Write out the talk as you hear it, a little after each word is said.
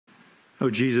Oh,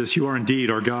 Jesus, you are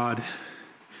indeed our God.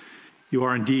 You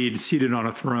are indeed seated on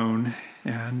a throne,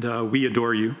 and we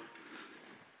adore you.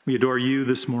 We adore you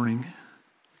this morning.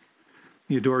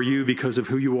 We adore you because of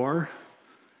who you are,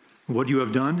 what you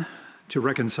have done to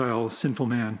reconcile sinful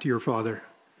man to your Father.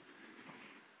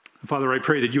 Father, I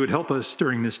pray that you would help us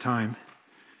during this time.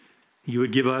 You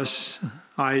would give us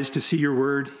eyes to see your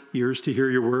word, ears to hear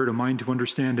your word, a mind to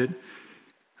understand it,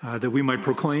 that we might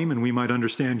proclaim and we might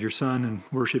understand your Son and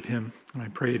worship him. And I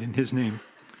pray it in his name.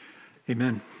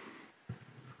 Amen.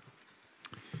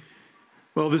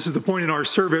 Well, this is the point in our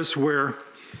service where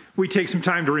we take some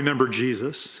time to remember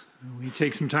Jesus. We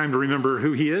take some time to remember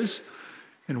who he is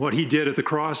and what he did at the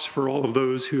cross for all of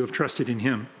those who have trusted in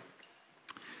him.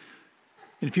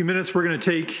 In a few minutes, we're going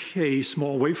to take a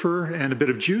small wafer and a bit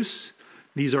of juice.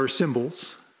 These are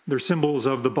symbols. They're symbols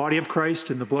of the body of Christ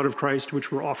and the blood of Christ,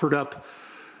 which were offered up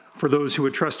for those who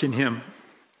would trust in him.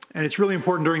 And it's really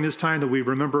important during this time that we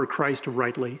remember Christ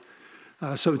rightly.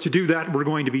 So to do that, we're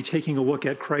going to be taking a look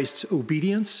at Christ's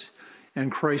obedience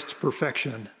and Christ's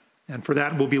perfection. And for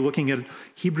that, we'll be looking at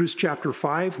Hebrews chapter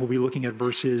 5. We'll be looking at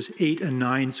verses 8 and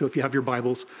 9. So if you have your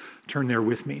Bibles, turn there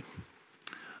with me.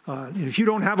 And if you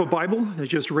don't have a Bible,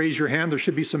 just raise your hand. There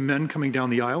should be some men coming down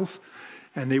the aisles,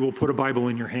 and they will put a Bible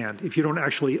in your hand. If you don't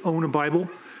actually own a Bible,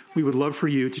 we would love for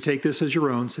you to take this as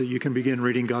your own so you can begin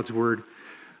reading God's word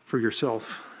for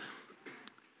yourself.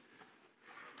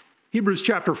 Hebrews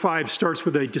chapter 5 starts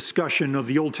with a discussion of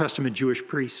the Old Testament Jewish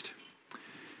priest.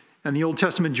 And the Old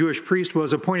Testament Jewish priest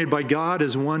was appointed by God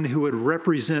as one who would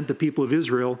represent the people of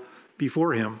Israel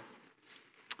before him.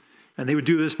 And they would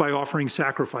do this by offering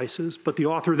sacrifices. But the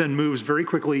author then moves very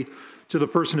quickly to the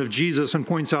person of Jesus and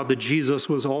points out that Jesus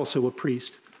was also a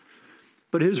priest.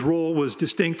 But his role was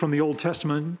distinct from the Old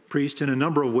Testament priest in a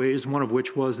number of ways, one of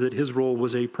which was that his role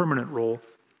was a permanent role.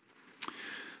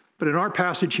 But in our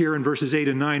passage here in verses 8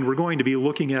 and 9, we're going to be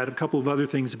looking at a couple of other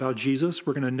things about Jesus.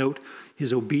 We're going to note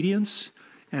his obedience,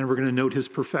 and we're going to note his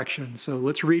perfection. So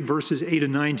let's read verses 8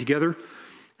 and 9 together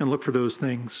and look for those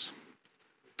things.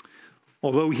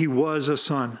 Although he was a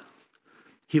son,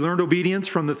 he learned obedience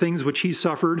from the things which he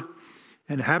suffered,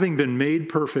 and having been made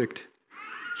perfect,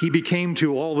 he became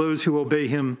to all those who obey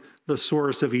him the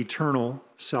source of eternal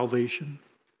salvation.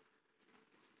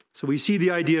 So we see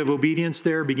the idea of obedience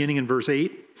there beginning in verse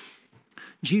 8.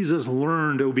 Jesus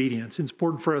learned obedience. It's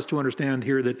important for us to understand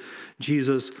here that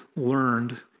Jesus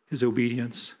learned his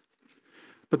obedience.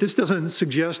 But this doesn't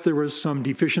suggest there was some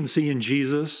deficiency in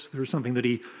Jesus. There was something that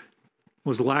he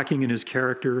was lacking in his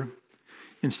character.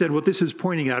 Instead, what this is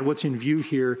pointing at, what's in view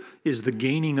here, is the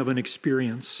gaining of an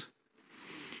experience.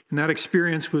 And that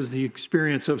experience was the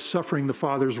experience of suffering the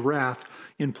Father's wrath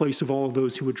in place of all of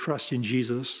those who would trust in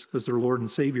Jesus as their Lord and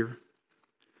Savior.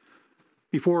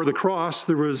 Before the cross,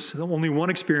 there was only one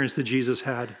experience that Jesus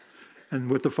had and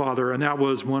with the Father, and that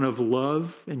was one of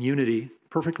love and unity,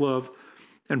 perfect love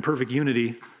and perfect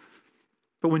unity.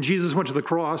 But when Jesus went to the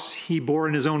cross, he bore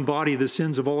in his own body the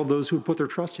sins of all of those who would put their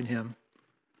trust in him.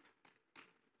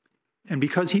 And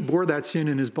because he bore that sin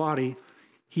in his body,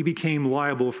 he became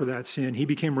liable for that sin. He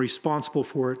became responsible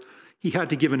for it. He had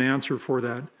to give an answer for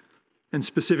that. And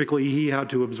specifically, he had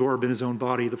to absorb in his own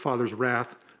body the Father's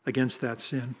wrath against that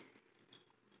sin.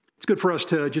 It's good for us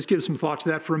to just give some thought to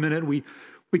that for a minute. We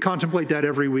contemplate that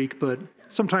every week, but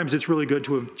sometimes it's really good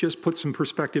to just put some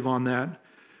perspective on that.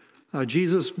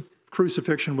 Jesus'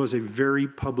 crucifixion was a very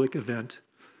public event.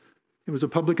 It was a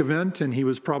public event, and he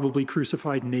was probably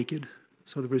crucified naked.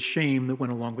 So there was shame that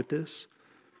went along with this.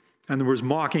 And there was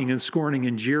mocking and scorning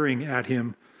and jeering at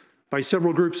him by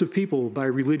several groups of people, by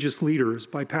religious leaders,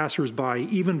 by passers-by,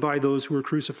 even by those who were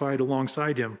crucified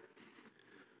alongside him.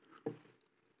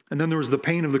 And then there was the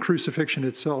pain of the crucifixion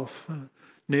itself,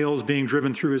 nails being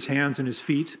driven through his hands and his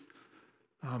feet,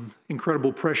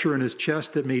 incredible pressure in his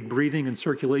chest that made breathing and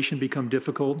circulation become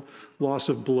difficult, loss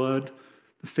of blood,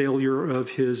 the failure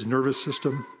of his nervous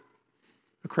system.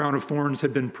 A crown of thorns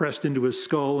had been pressed into his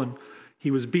skull, and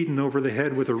he was beaten over the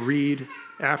head with a reed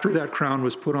after that crown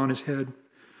was put on his head.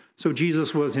 So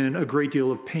Jesus was in a great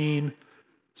deal of pain.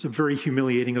 It's a very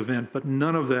humiliating event, but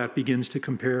none of that begins to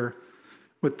compare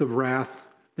with the wrath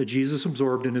that Jesus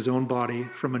absorbed in his own body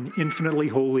from an infinitely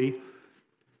holy,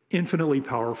 infinitely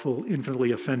powerful,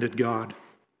 infinitely offended God.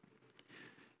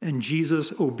 And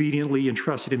Jesus obediently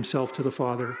entrusted himself to the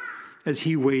Father as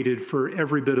he waited for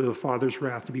every bit of the Father's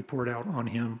wrath to be poured out on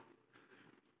him.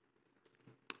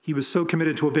 He was so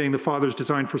committed to obeying the Father's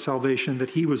design for salvation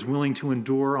that he was willing to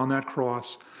endure on that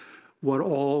cross what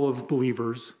all of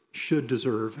believers should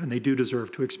deserve, and they do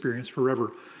deserve to experience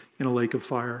forever in a lake of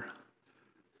fire.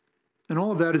 And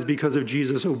all of that is because of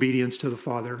Jesus' obedience to the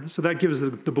Father. So that gives the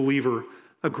believer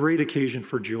a great occasion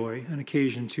for joy, an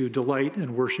occasion to delight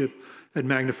and worship and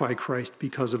magnify Christ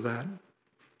because of that.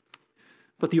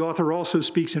 But the author also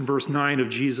speaks in verse 9 of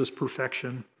Jesus'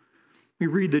 perfection. We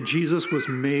read that Jesus was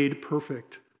made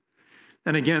perfect.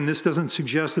 And again, this doesn't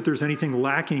suggest that there's anything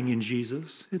lacking in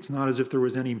Jesus. It's not as if there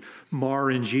was any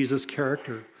mar in Jesus'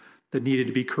 character that needed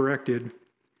to be corrected.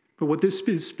 But what this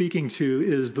is speaking to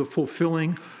is the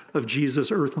fulfilling of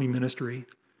Jesus' earthly ministry.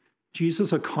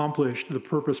 Jesus accomplished the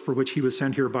purpose for which he was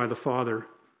sent here by the Father.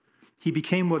 He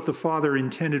became what the Father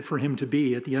intended for him to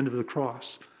be at the end of the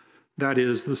cross. That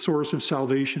is, the source of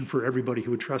salvation for everybody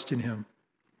who would trust in him.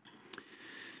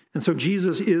 And so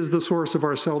Jesus is the source of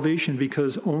our salvation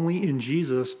because only in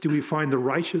Jesus do we find the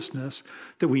righteousness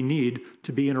that we need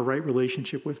to be in a right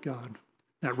relationship with God.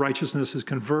 That righteousness is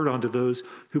conferred onto those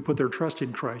who put their trust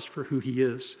in Christ for who he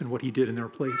is and what he did in their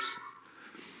place.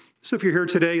 So if you're here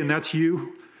today and that's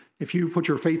you, if you put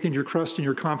your faith and your trust and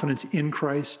your confidence in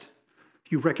Christ,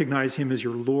 you recognize him as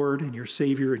your Lord and your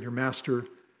Savior and your Master,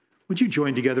 would you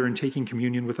join together in taking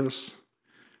communion with us?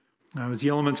 Now, as the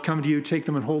elements come to you, take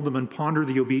them and hold them and ponder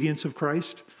the obedience of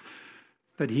Christ,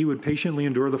 that he would patiently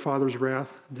endure the Father's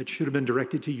wrath that should have been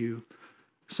directed to you,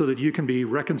 so that you can be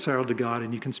reconciled to God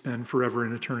and you can spend forever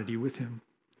in eternity with him.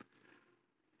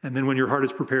 And then when your heart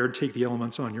is prepared, take the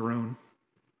elements on your own.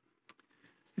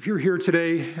 If you're here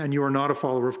today and you are not a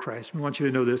follower of Christ, we want you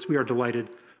to know this. We are delighted.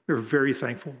 We are very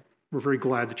thankful. We're very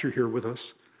glad that you're here with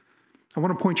us. I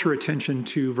want to point your attention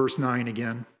to verse 9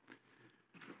 again.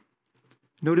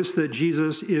 Notice that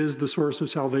Jesus is the source of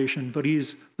salvation, but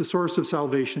he's the source of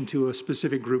salvation to a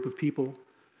specific group of people.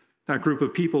 That group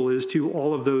of people is to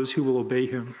all of those who will obey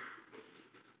him,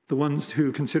 the ones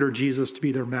who consider Jesus to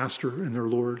be their master and their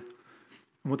Lord.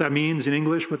 And what that means in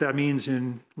English, what that means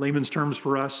in layman's terms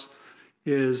for us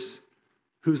is,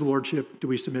 whose lordship do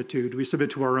we submit to? Do we submit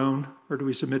to our own, or do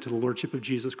we submit to the lordship of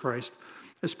Jesus Christ,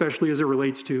 especially as it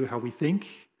relates to how we think,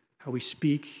 how we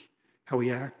speak, how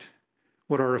we act,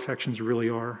 what our affections really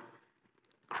are?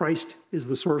 Christ is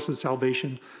the source of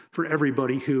salvation for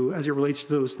everybody who, as it relates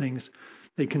to those things,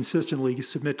 they consistently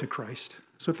submit to Christ.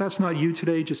 So if that's not you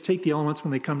today, just take the elements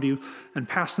when they come to you and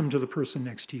pass them to the person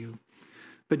next to you.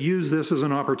 But use this as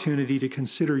an opportunity to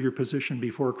consider your position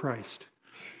before Christ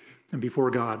and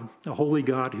before God, a holy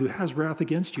God who has wrath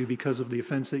against you because of the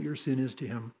offense that your sin is to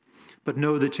him. But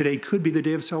know that today could be the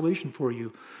day of salvation for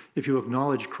you if you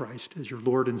acknowledge Christ as your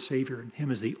Lord and Savior, and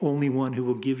him as the only one who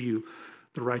will give you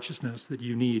the righteousness that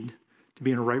you need to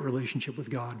be in a right relationship with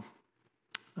God.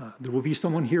 There will be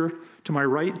someone here to my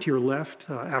right, to your left,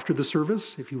 after the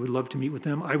service, if you would love to meet with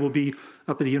them. I will be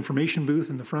up at the information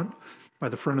booth in the front, by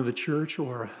the front of the church,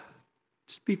 or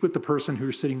speak with the person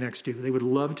who's sitting next to you. They would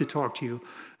love to talk to you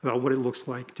about what it looks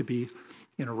like to be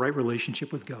in a right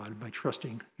relationship with God by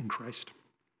trusting in Christ.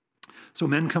 So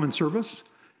men, come and serve us,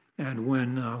 and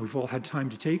when we've all had time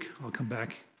to take, I'll come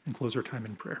back and close our time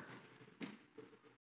in prayer.